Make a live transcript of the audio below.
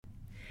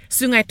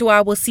Sungai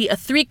Tua will see a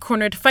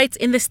three-cornered fight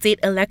in the state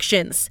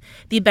elections.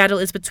 The battle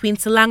is between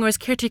Selangor's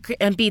caretaker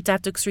MP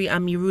Datuk Sri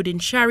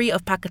Amiruddin Shari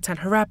of Pakatan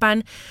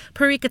Harapan,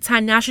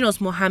 Perikatan Nasional's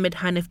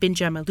Mohammed Hanif bin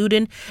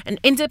Jamaluddin, and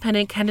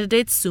independent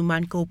candidate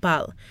Suman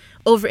Gopal.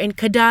 Over in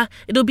Kedah,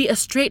 it'll be a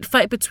straight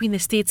fight between the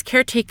state's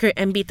caretaker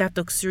MP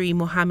Datuk Sri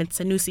Muhammad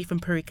Sanusi from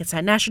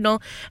Perikatan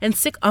Nasional and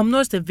Sikh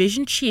UMNO's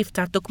division chief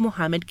Datuk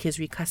Muhammad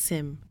Kizri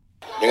Kasim.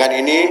 Dengan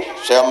ini,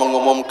 saya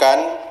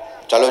mengumumkan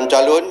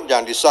calon-calon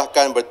yang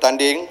disahkan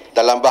bertanding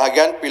dalam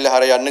bahagian pilihan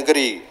raya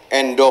negeri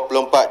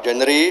N24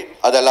 Januari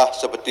adalah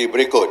seperti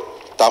berikut.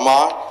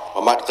 Pertama,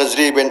 Muhammad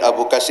Kizri bin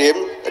Abu Kasim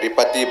dari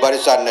Parti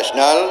Barisan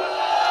Nasional.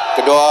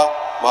 Kedua,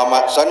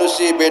 Muhammad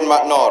Sanusi bin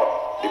Maknor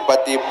dari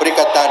Parti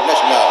Perikatan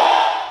Nasional.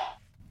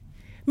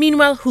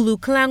 Meanwhile,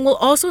 Hulu Kelang will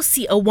also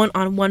see a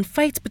one-on-one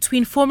fight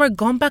between former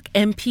Gombak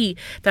MP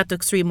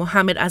Datuk Sri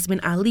Muhammad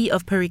Azmin Ali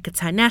of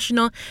Perikatan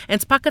Nasional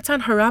and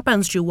Pakatan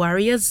Harapan's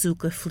Juwaria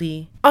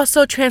Zulkifli.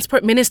 Also,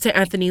 Transport Minister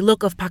Anthony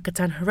Loke of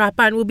Pakatan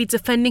Harapan will be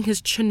defending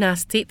his Chennai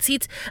state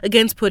seat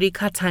against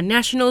Perikatan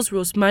Nasional's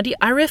Rosmadi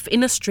Arif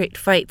in a straight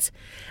fight.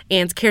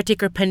 And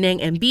caretaker Penang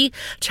MB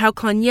Chow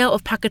Kon Yeo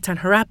of Pakatan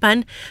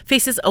Harapan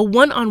faces a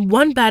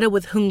one-on-one battle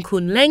with Hung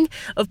Kun Leng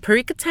of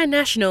Perikatan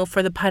Nasional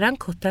for the Padang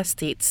Kota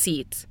state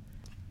seat.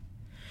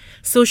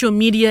 Social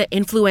media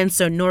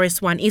influencer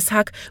Norris Wan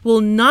Ishak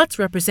will not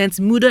represent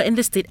Muda in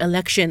the state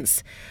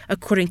elections.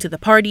 According to the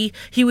party,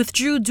 he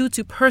withdrew due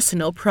to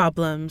personal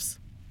problems.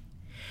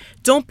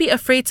 Don't be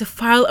afraid to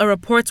file a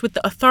report with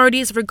the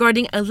authorities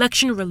regarding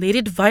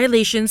election-related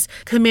violations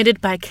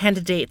committed by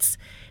candidates.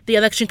 The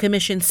Election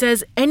Commission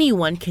says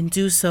anyone can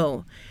do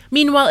so.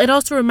 Meanwhile, it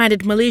also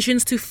reminded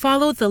Malaysians to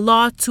follow the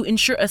law to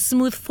ensure a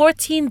smooth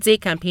 14-day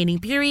campaigning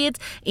period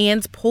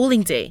and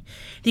polling day.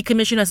 The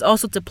Commission has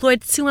also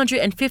deployed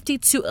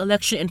 252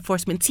 election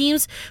enforcement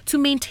teams to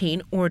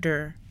maintain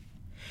order.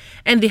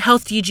 And the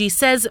Health DG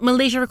says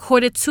Malaysia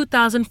recorded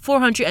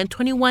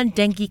 2,421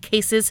 dengue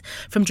cases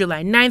from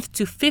July 9th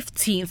to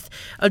 15th,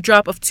 a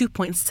drop of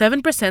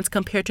 2.7%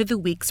 compared to the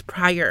weeks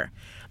prior.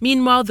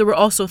 Meanwhile, there were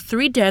also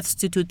 3 deaths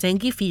due to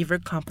dengue fever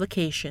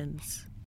complications.